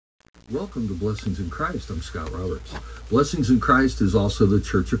Welcome to Blessings in Christ. I'm Scott Roberts. Blessings in Christ is also the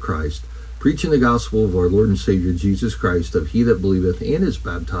Church of Christ, preaching the gospel of our Lord and Savior Jesus Christ, of he that believeth and is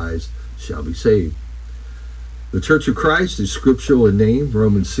baptized shall be saved. The Church of Christ is scriptural in name,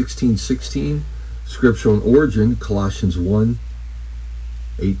 Romans 16:16, scriptural in origin, Colossians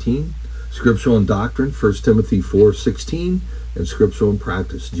 1:18, scriptural in doctrine, 1 Timothy 4:16, and scriptural in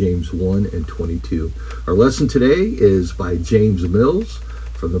practice, James 1:22. Our lesson today is by James Mills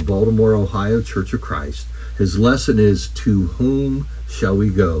from the Baltimore, Ohio Church of Christ. His lesson is, "To whom shall we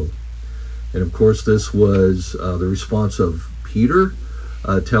go?" And of course, this was the response of Peter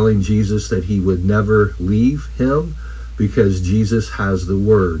telling Jesus that he would never leave him because Jesus has the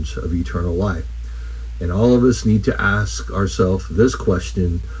words of eternal life. And all of us need to ask ourselves this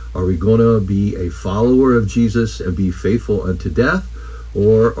question: are we going to be a follower of Jesus and be faithful unto death,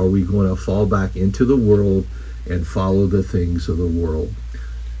 or are we going to fall back into the world and follow the things of the world?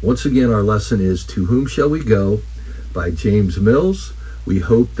 Once again, our lesson is "To Whom Shall We Go?" by James Mills. We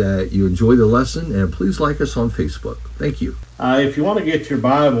hope that you enjoy the lesson, and please like us on Facebook. Thank you. If you want to get your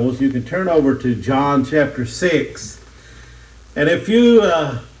Bibles, you can turn over to John chapter 6. And if you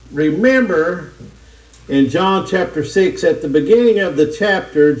remember in John chapter 6, at the beginning of the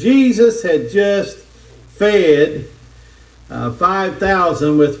chapter, Jesus had just fed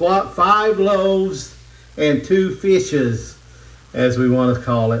 5,000 with what? 5 loaves and 2 fishes, as we want to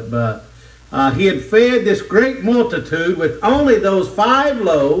call it. But he had fed this great multitude with only those 5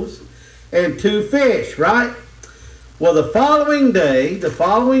 loaves and 2 fish, right? Well, the following day, the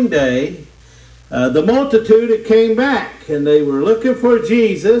multitude had came back, and they were looking for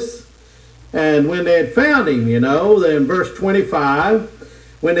Jesus. And when they had found him, then in verse 25,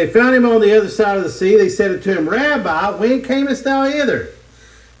 when they found him on the other side of the sea, they said unto him, "Rabbi, when camest thou hither?"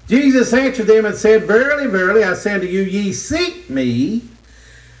 Jesus answered them and said, "Verily, verily, I say unto you, ye seek me,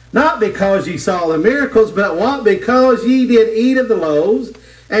 not because ye saw the miracles, but what? Because ye did eat of the loaves,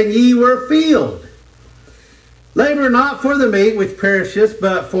 and ye were filled. Labor not for the meat which perisheth,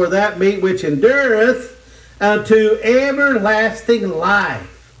 but for that meat which endureth unto everlasting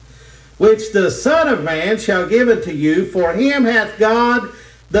life, which the Son of Man shall give unto you, for him hath God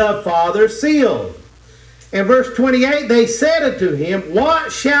the Father sealed." In verse 28, they said unto him,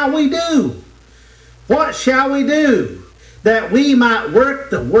 "What shall we do? What shall we do that we might work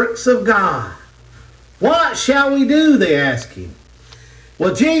the works of God?" What shall we do? They asked him.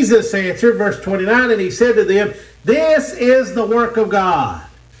 Well, Jesus answered, verse 29, and he said to them, "This is the work of God,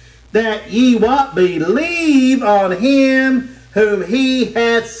 that ye what? Believe on him whom he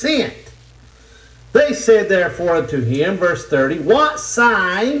hath sent." They said therefore unto him, verse 30, "What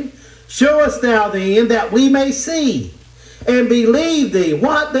sign showest thou then, that we may see and believe thee?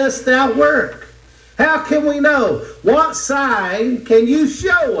 What dost thou work? How can we know? What sign can you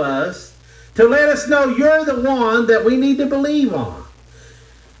show us to let us know you're the one that we need to believe on?"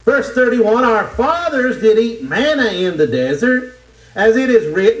 Verse 31, "Our fathers did eat manna in the desert, as it is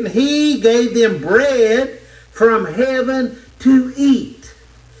written, he gave them bread from heaven to eat."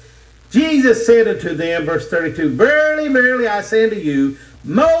 Jesus said unto them, verse 32, "Verily, verily, I say unto you,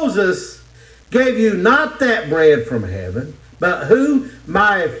 Moses gave you not that bread from heaven, but who?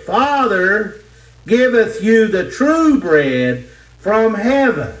 My Father giveth you the true bread from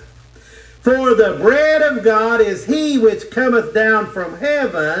heaven. For the bread of God is he which cometh down from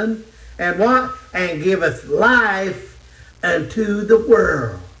heaven, and what? And giveth life unto the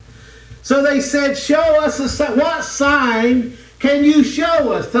world." So they said, "Show us what sign can you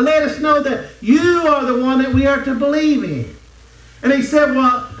show us to let us know that you are the one that we are to believe in?" And he said,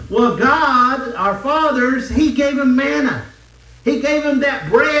 well, God, our fathers, he gave them manna. He gave them that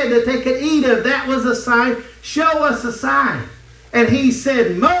bread that they could eat of. That was a sign. Show us a sign. And he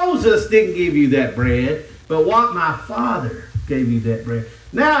said, "Moses didn't give you that bread, but what? My Father gave you that bread."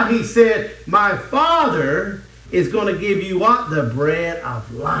 Now he said, "My Father is going to give you what? The bread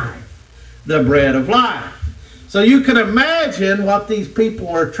of life." The bread of life. So you can imagine what these people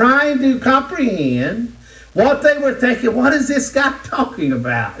were trying to comprehend, what they were thinking. What is this guy talking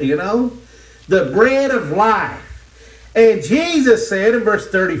about? The bread of life. And Jesus said in verse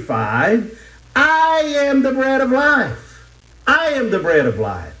 35, "I am the bread of life. I am the bread of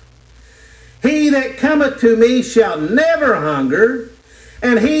life. He that cometh to me shall never hunger,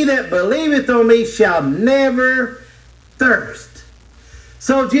 and he that believeth on me shall never thirst."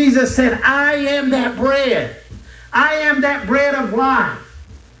 So Jesus said, "I am that bread. I am that bread of life.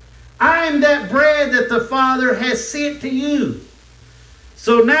 I am that bread that the Father has sent to you."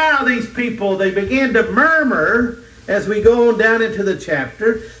 So now these people, they begin to murmur as we go on down into the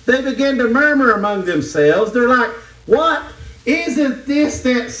chapter. They begin to murmur among themselves. They're like, "What? Isn't this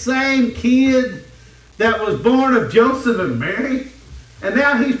that same kid that was born of Joseph and Mary? And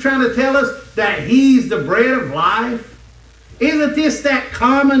now he's trying to tell us that he's the bread of life? Isn't this that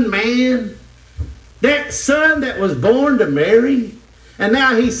common man? That son that was born to Mary? And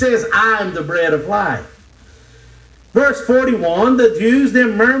now he says, I'm the bread of life. Verse 41, the Jews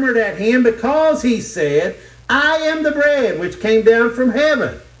then murmured at him because he said, I am the bread which came down from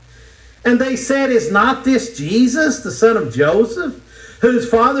heaven. And they said, is not this Jesus, the son of Joseph, whose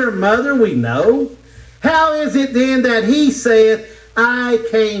father and mother we know? How is it then that he saith, I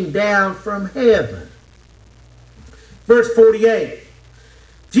came down from heaven? Verse 48,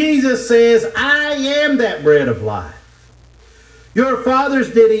 Jesus says, I am that bread of life. Your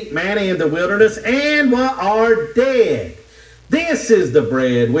fathers did eat manna in the wilderness, and are dead. This is the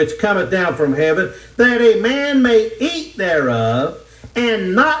bread which cometh down from heaven, that a man may eat thereof,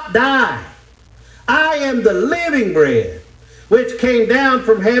 and not die. I am the living bread, which came down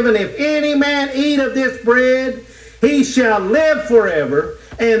from heaven. If any man eat of this bread, he shall live forever.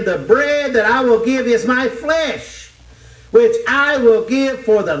 And the bread that I will give is my flesh, which I will give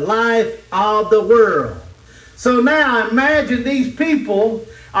for the life of the world. So now imagine these people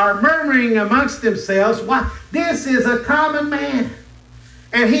are murmuring amongst themselves, why, this is a common man.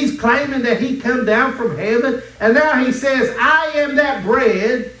 And he's claiming that he come down from heaven. And now he says, I am that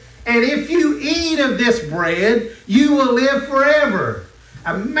bread. And if you eat of this bread, you will live forever.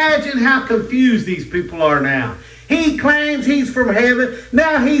 Imagine how confused these people are now. He claims he's from heaven.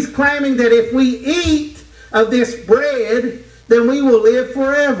 Now he's claiming that if we eat of this bread, then we will live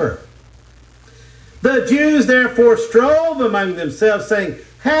forever. The Jews therefore strove among themselves, saying,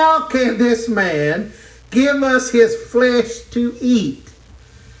 how can this man give us his flesh to eat?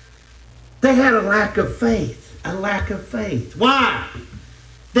 They had a lack of faith. A lack of faith. Why?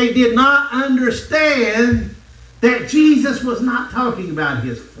 They did not understand that Jesus was not talking about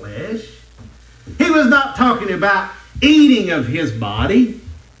his flesh. He was not talking about eating of his body.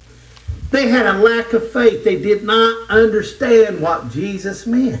 They had a lack of faith. They did not understand what Jesus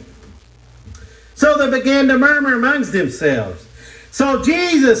meant. So they began to murmur amongst themselves. So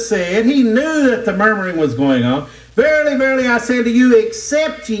Jesus said, he knew that the murmuring was going on. Verily, verily, I say to you,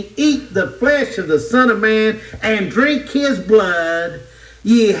 except ye eat the flesh of the Son of Man and drink his blood,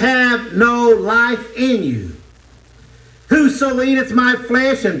 ye have no life in you. Whoso eateth my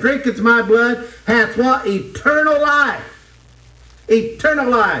flesh and drinketh my blood hath what? Eternal life. Eternal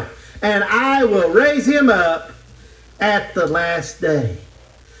life. And I will raise him up at the last day.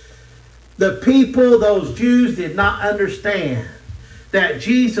 The people, those Jews, did not understand that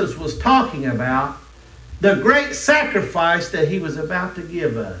Jesus was talking about the great sacrifice that he was about to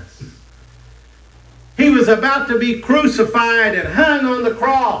give us. He was about to be crucified and hung on the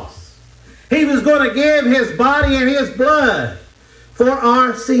cross. He was going to give his body and his blood for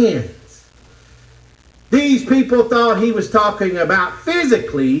our sins. These people thought he was talking about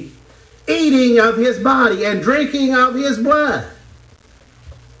physically eating of his body and drinking of his blood.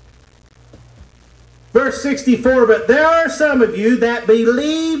 Verse 64, but there are some of you that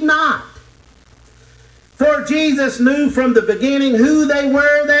believe not. For Jesus knew from the beginning who they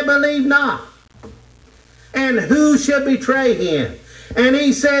were that believed not, and who should betray him. And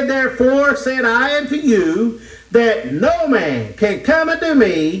he said, therefore said I unto you, that no man can come unto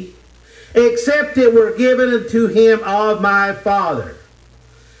me, except it were given unto him of my Father.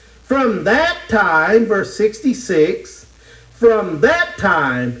 From that time, verse 66, from that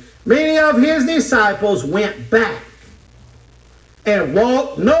time, many of his disciples went back and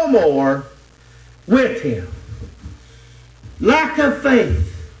walked no more with him. Lack of faith.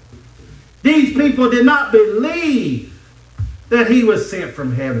 These people did not believe that he was sent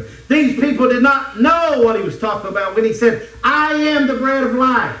from heaven. These people did not know what he was talking about when he said, I am the bread of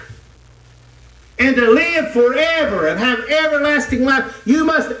life. And to live forever and have everlasting life, you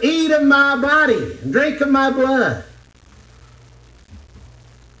must eat of my body and drink of my blood.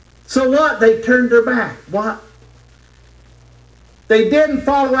 So what? They turned their back. What? They didn't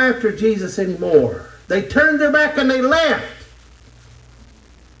follow after Jesus anymore. They turned their back and they left.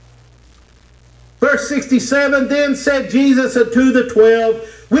 Verse 67, then said Jesus unto the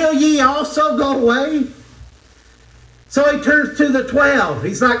 12, will ye also go away? So he turns to the 12.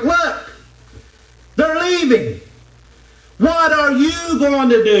 He's like, look, they're leaving. What are you going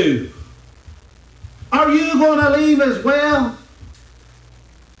to do? Are you going to leave as well?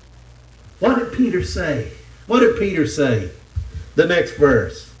 What did Peter say? What did Peter say? The next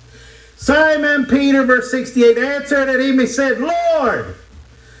verse. Simon Peter, verse 68, answered and him, he said, Lord,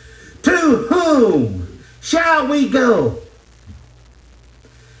 to whom shall we go?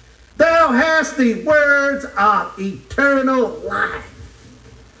 Thou hast the words of eternal life.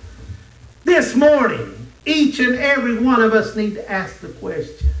 This morning, each and every one of us need to ask the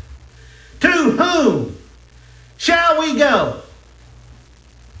question, to whom shall we go?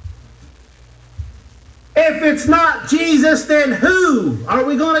 If it's not Jesus, then who are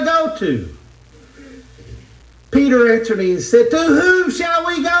we going to go to? Peter answered and said, to whom shall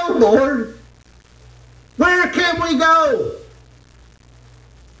we go, Lord? Where can we go?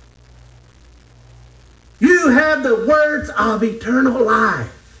 You have the words of eternal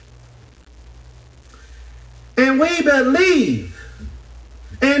life. And we believe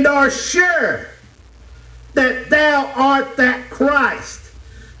and are sure that thou art that Christ,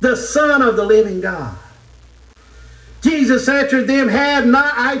 the Son of the living God. Jesus answered them, have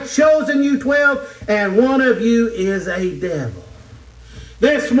not I chosen you 12, and one of you is a devil.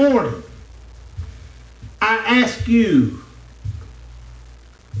 This morning, I ask you,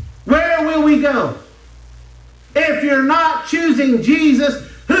 where will we go? If you're not choosing Jesus,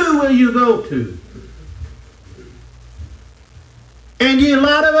 who will you go to? And a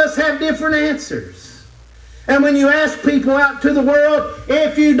lot of us have different answers. And when you ask people out to the world,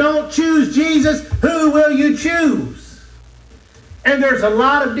 if you don't choose Jesus, who will you choose? And there's a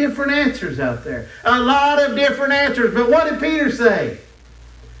lot of different answers out there. A lot of different answers. But what did Peter say?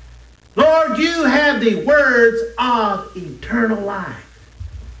 Lord, you have the words of eternal life.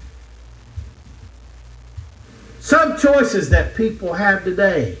 Some choices that people have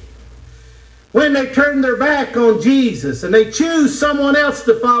today, when they turn their back on Jesus and they choose someone else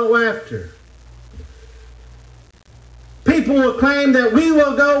to follow after, people will claim that we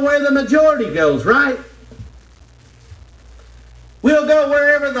will go where the majority goes, right? We'll go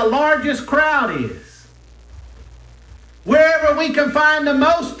wherever the largest crowd is. Wherever we can find the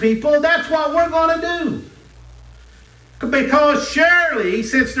most people, that's what we're going to do. Because surely,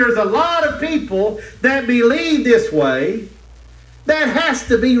 since there's a lot of people that believe this way, that has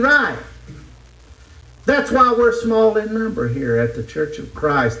to be right. That's why we're small in number here at the Church of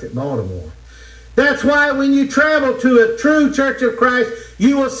Christ at Baltimore. That's why when you travel to a true Church of Christ,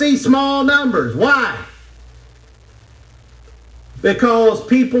 you will see small numbers. Why? Because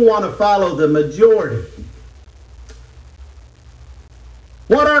people want to follow the majority.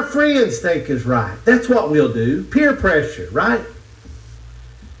 What our friends think is right. That's what we'll do. Peer pressure, right?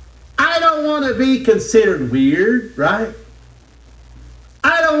 I don't want to be considered weird, right?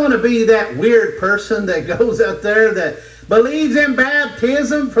 I don't want to be that weird person that goes out there that believes in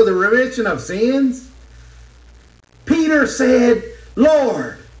baptism for the remission of sins. Peter said,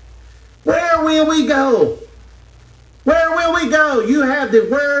 Lord, where will we go? Where will we go? You have the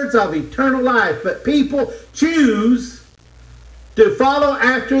words of eternal life, but people choose to follow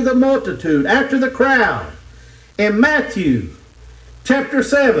after the multitude, after the crowd. In Matthew chapter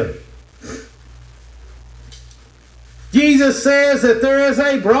 7, Jesus says that there is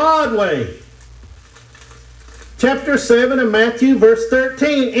a broad way. Chapter 7 of Matthew, verse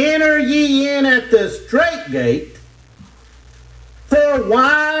 13, enter ye in at the strait gate, for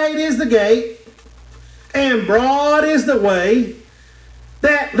wide is the gate, and broad is the way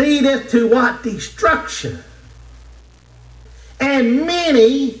that leadeth to what? Destruction. And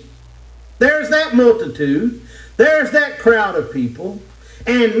many, there's that multitude, there's that crowd of people,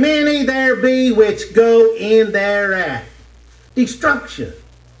 and many there be which go in thereat. Destruction.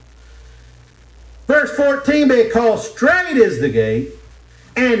 Verse 14, because strait is the gate,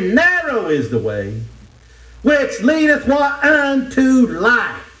 and narrow is the way, which leadeth what? Unto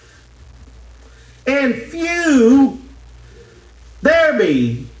life. And few there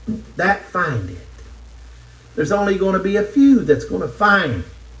be that find it. There's only going to be a few that's going to find.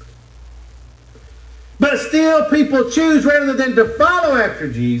 But still people choose, rather than to follow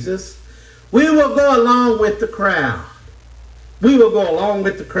after Jesus, we will go along with the crowd. We will go along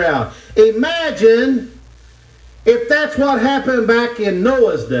with the crowd. Imagine if that's what happened back in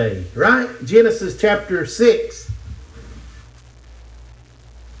Noah's day, right? Genesis chapter 6.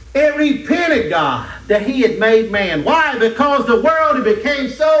 It repented God that he had made man. Why? Because the world became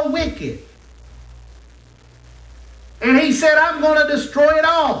so wicked. And he said, I'm going to destroy it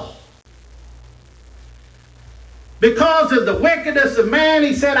all. Because of the wickedness of man,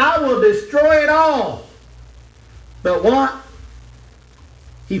 he said, I will destroy it all. But what?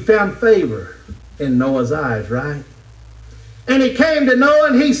 He found favor in Noah's eyes, right? And he came to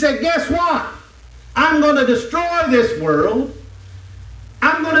Noah and he said, guess what? I'm going to destroy this world.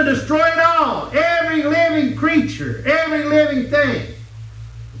 I'm going to destroy it all. Every living creature, every living thing.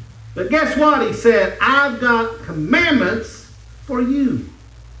 But guess what? He said, I've got commandments for you.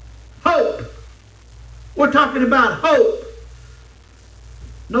 Hope. We're talking about hope.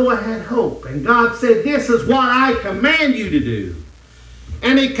 Noah had hope. And God said, this is what I command you to do.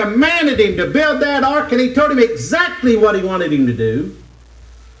 And he commanded him to build that ark, and he told him exactly what he wanted him to do.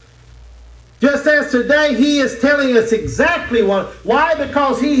 Just as today he is telling us exactly what. Why?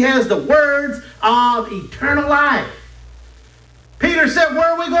 Because he has the words of eternal life. Peter said,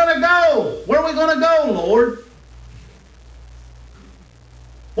 where are we going to go? Where are we going to go, Lord?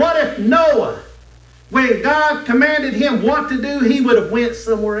 What if Noah, when God commanded him what to do, he would have went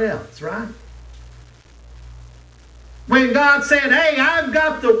somewhere else, right? When God said, hey, I've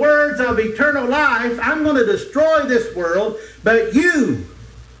got the words of eternal life, I'm going to destroy this world, but you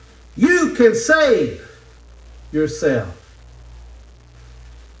can save yourself.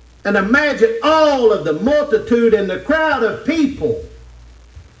 And imagine all of the multitude and the crowd of people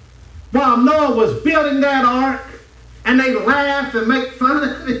while Noah was building that ark, and they laugh and make fun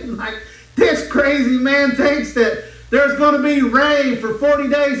of him like, this crazy man thinks that there's going to be rain for 40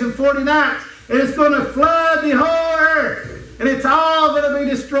 days and 40 nights, and it's going to flood the whole earth, and it's all going to be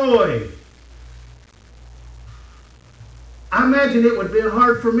destroyed. I imagine it would have been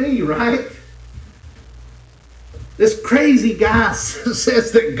hard for me, right? This crazy guy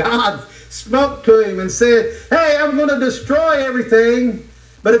says that God spoke to him and said, hey, I'm going to destroy everything,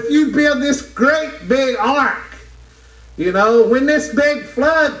 but if you build this great big ark, when this big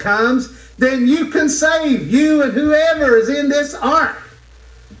flood comes, then you can save you and whoever is in this ark.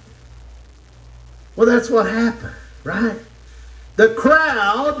 Well, that's what happened, right? The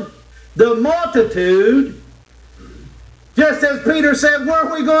crowd, the multitude, just as Peter said, where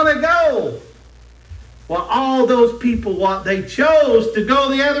are we going to go? Well, all those people, they chose to go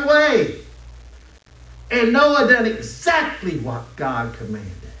the other way. And Noah done exactly what God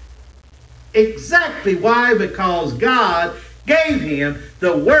commanded. Exactly why? Because God gave him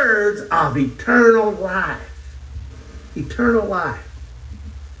the words of eternal life. Eternal life.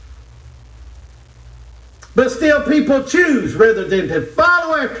 But still people choose, rather than to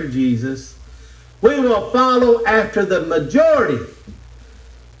follow after Jesus, we will follow after the majority.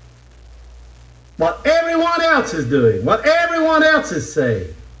 What everyone else is doing, what everyone else is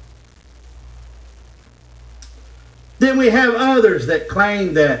saying. Then we have others that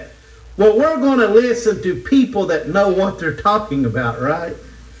claim that, well, we're going to listen to people that know what they're talking about, right?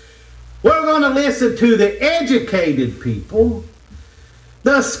 We're going to listen to the educated people,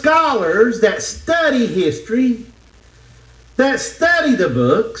 the scholars that study history, that study the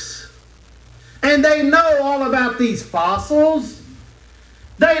books, and they know all about these fossils.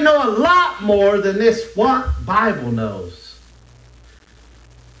 They know a lot more than this what Bible knows.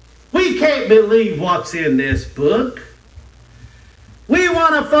 We can't believe what's in this book. We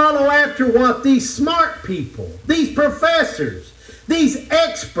want to follow after what these smart people, these professors, these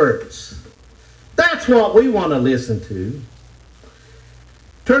experts, that's what we want to listen to.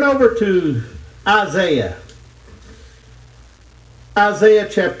 Turn over to Isaiah. Isaiah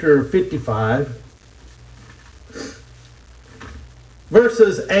chapter 55,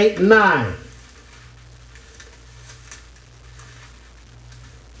 verses 8 and 9.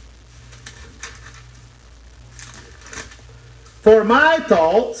 For my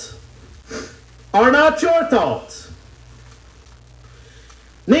thoughts are not your thoughts,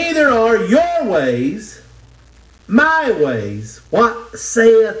 neither are your ways my ways. What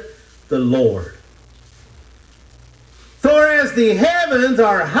saith the Lord? For as the heavens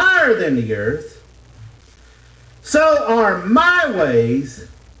are higher than the earth, so are my ways,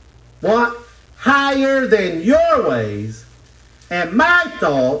 what? Higher than your ways, and my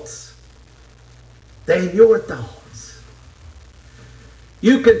thoughts than your thoughts.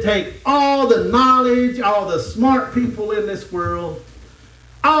 You can take all the knowledge, all the smart people in this world,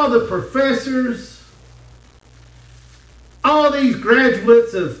 all the professors, all these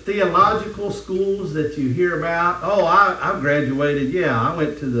graduates of theological schools that you hear about. Oh, I graduated, yeah, I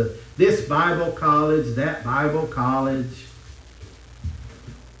went to this Bible college, that Bible college.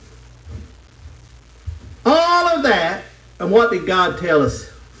 All of that, and what did God tell us?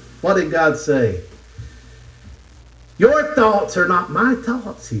 What did God say? Your thoughts are not my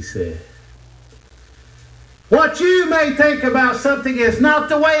thoughts, he said. What you may think about something is not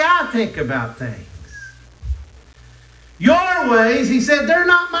the way I think about things. Your ways, he said, they're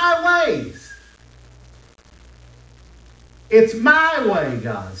not my ways. It's my way,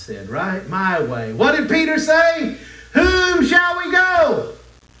 God said, right? My way. What did Peter say? Whom shall we go?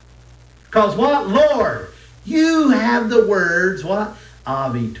 Because what? Lord, you have the words, what?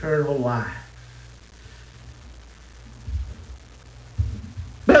 Of eternal life.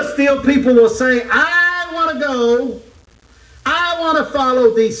 But still people will say, I want to go. I want to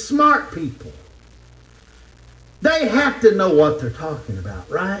follow these smart people. They have to know what they're talking about,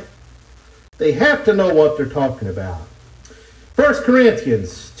 right? They have to know what they're talking about. 1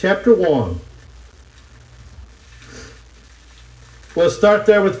 Corinthians chapter 1. We'll start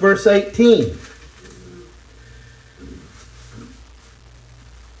there with verse 18.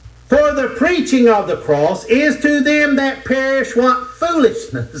 For the preaching of the cross is to them that perish what?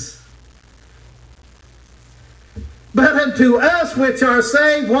 Foolishness. But unto us which are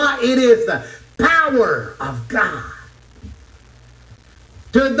saved, what? It is the power of God.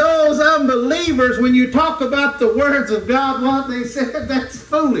 To those unbelievers, when you talk about the words of God, what they said, that's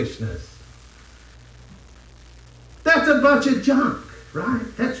foolishness. That's a bunch of junk, right?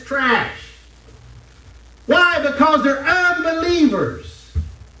 That's trash. Why? Because they're unbelievers.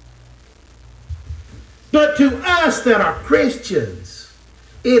 But to us that are Christians,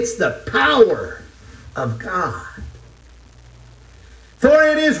 it's the power of God. For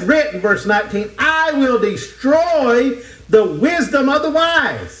it is written, verse 19, I will destroy the wisdom of the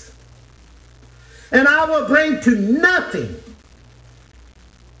wise, and I will bring to nothing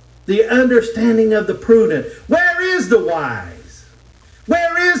the understanding of the prudent. Where is the wise?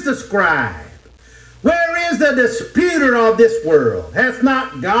 Where is the scribe? Where is the disputer of this world? Hath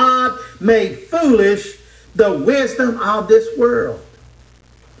not God made foolish the wisdom of this world?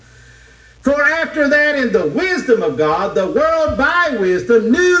 For after that, in the wisdom of God, the world by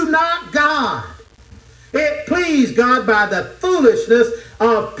wisdom knew not God. It pleased God by the foolishness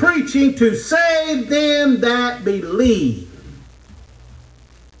of preaching to save them that believe.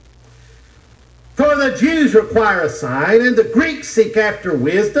 For the Jews require a sign, and the Greeks seek after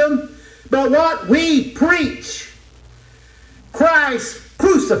wisdom. But what we preach, Christ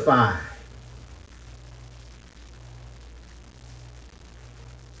crucified.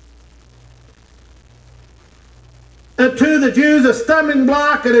 Unto the Jews a stumbling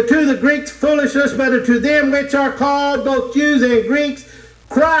block, and unto the Greeks foolishness, but unto them which are called, both Jews and Greeks,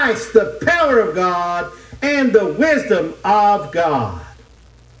 Christ, the power of God, and the wisdom of God.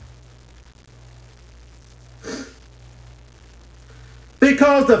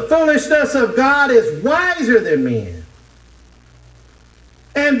 Because the foolishness of God is wiser than men,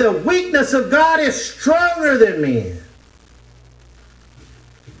 and the weakness of God is stronger than men.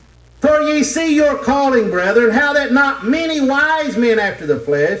 For ye see your calling, brethren, how that not many wise men after the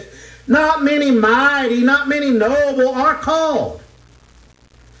flesh, not many mighty, not many noble are called.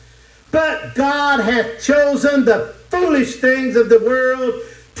 But God hath chosen the foolish things of the world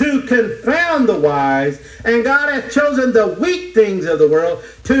to confound the wise, and God hath chosen the weak things of the world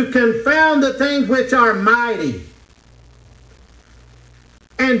to confound the things which are mighty.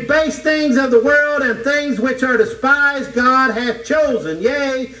 And base things of the world and things which are despised God hath chosen,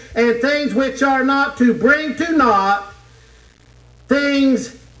 yea, and things which are not, to bring to naught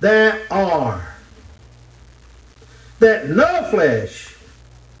things that are, that no flesh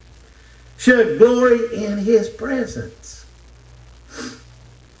should glory in his presence.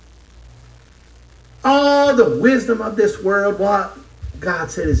 All the wisdom of this world, what God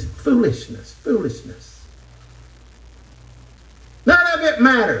said, is foolishness, foolishness. None of it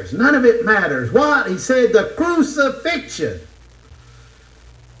matters. None of it matters. What? He said the crucifixion.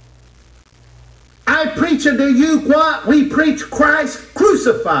 I preach unto you what? We preach Christ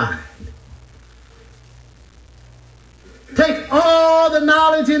crucified. Take all the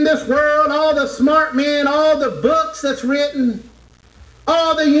knowledge in this world, all the smart men, all the books that's written,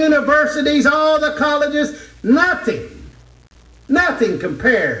 all the universities, all the colleges, nothing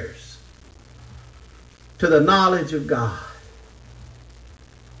compares to the knowledge of God.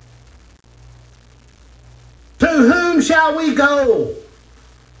 To whom shall we go?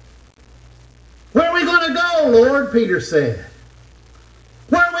 Where are we going to go, Lord? Peter said.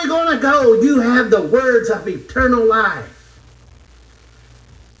 Where are we going to go? You have the words of eternal life.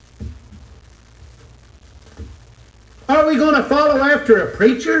 Are we going to follow after a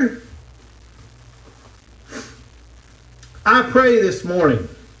preacher? I pray this morning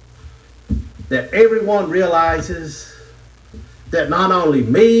that everyone realizes that not only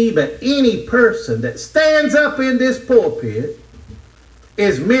me, but any person that stands up in this pulpit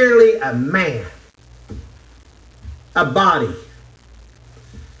is merely a man, a body.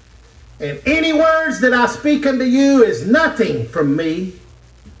 And any words that I speak unto you is nothing from me.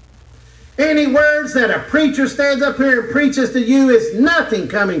 Any words that a preacher stands up here and preaches to you is nothing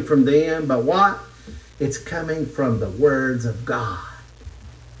coming from them, but what? It's coming from the words of God.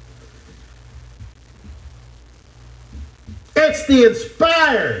 It's the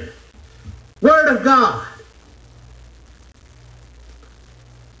inspired Word of God.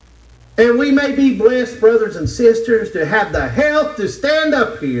 And we may be blessed, brothers and sisters, to have the health to stand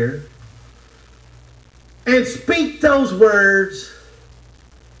up here and speak those words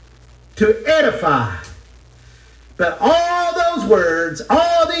to edify. But all those words,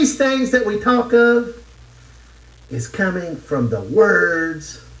 all these things that we talk of, is coming from the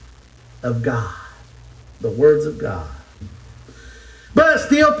words of God. The words of God. But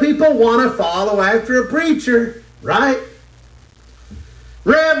still people want to follow after a preacher, right?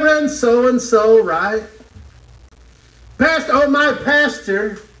 Reverend so-and-so, right? My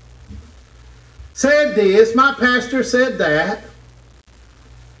pastor said this, my pastor said that.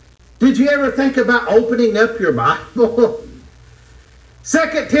 Did you ever think about opening up your Bible?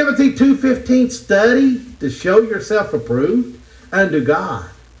 2 Timothy 2:15, study to show yourself approved unto God.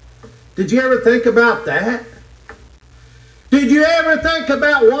 Did you ever think about that? Did you ever think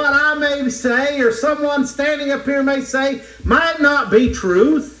about what I may say or someone standing up here may say might not be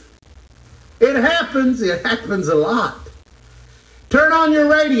truth? It happens. It happens a lot. Turn on your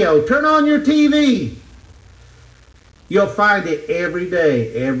radio. Turn on your TV. You'll find it every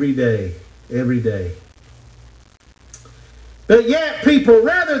day, every day, every day. But yet people,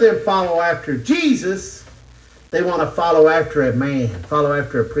 rather than follow after Jesus, they want to follow after a man, follow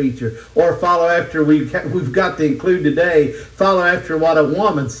after a preacher, or follow after, we've got to include today, follow after what a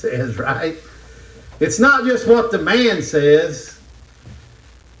woman says, right? It's not just what the man says.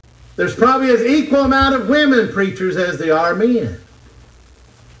 There's probably an equal amount of women preachers as there are men.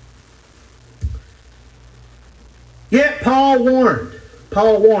 Yet Paul warned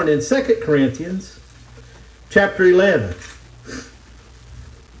in 2 Corinthians chapter 11.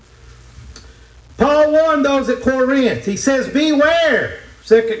 Paul warned those at Corinth. He says, beware.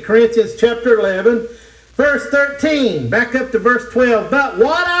 2 Corinthians chapter 11, verse 13. Back up to verse 12. But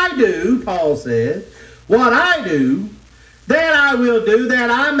what I do, Paul said, what I do, that I will do, that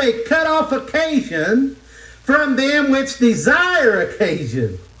I may cut off occasion from them which desire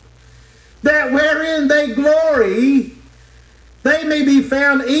occasion, that wherein they glory, they may be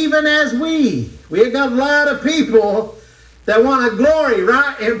found even as we. We have got a lot of people that want to glory,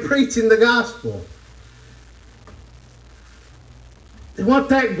 right, in preaching the gospel. They want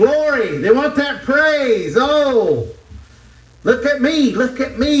that glory. They want that praise. Oh, look at me. Look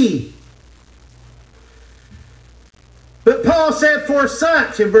at me. But Paul said, for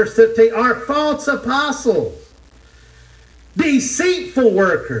such, in verse 15, are false apostles, deceitful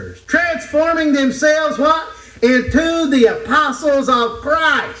workers, transforming themselves, what? Into the apostles of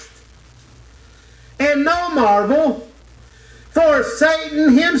Christ. And no marvel, for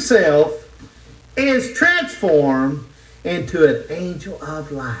Satan himself is transformed into an angel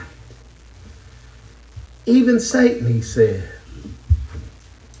of light. Even Satan, he said.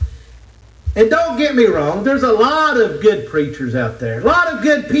 And don't get me wrong, there's a lot of good preachers out there. A lot of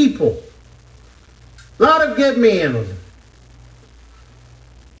good people. A lot of good men.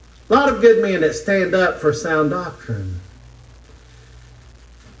 A lot of good men that stand up for sound doctrine.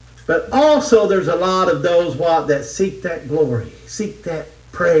 But also there's a lot of those that seek that glory, seek that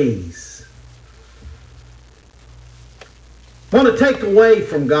praise. Want to take away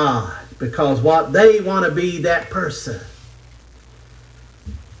from God because they want to be that person.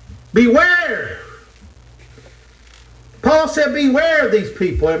 Beware. Paul said beware of these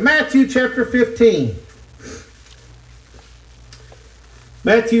people in Matthew chapter 15.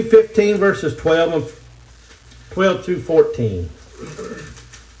 Matthew 15 verses 12 through 14.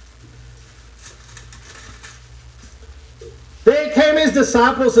 Then came his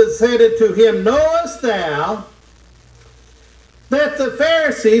disciples and said unto him, knowest thou that the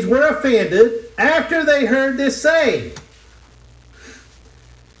Pharisees were offended after they heard this saying?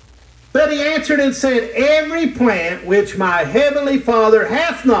 But he answered and said, every plant which my heavenly Father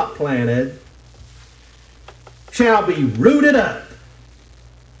hath not planted shall be rooted up.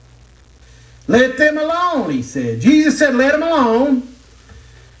 Let them alone, he said. Jesus said, let them alone.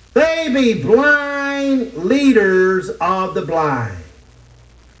 They be blind leaders of the blind.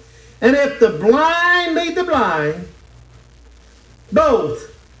 And if the blind lead the blind,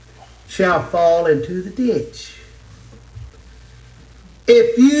 both shall fall into the ditch.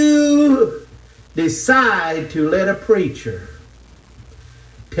 If you decide to let a preacher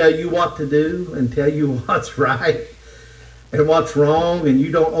tell you what to do and tell you what's right and what's wrong, and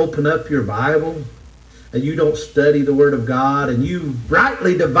you don't open up your Bible and you don't study the Word of God and you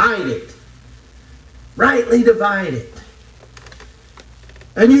rightly divide it,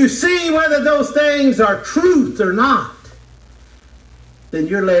 and you see whether those things are truth or not, then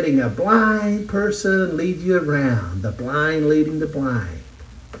you're letting a blind person lead you around. The blind leading the blind.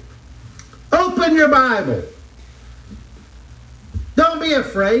 Open your Bible. Don't be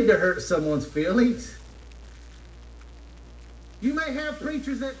afraid to hurt someone's feelings. You may have have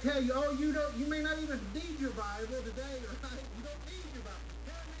preachers that tell you, oh, you may not even need your Bible today, right?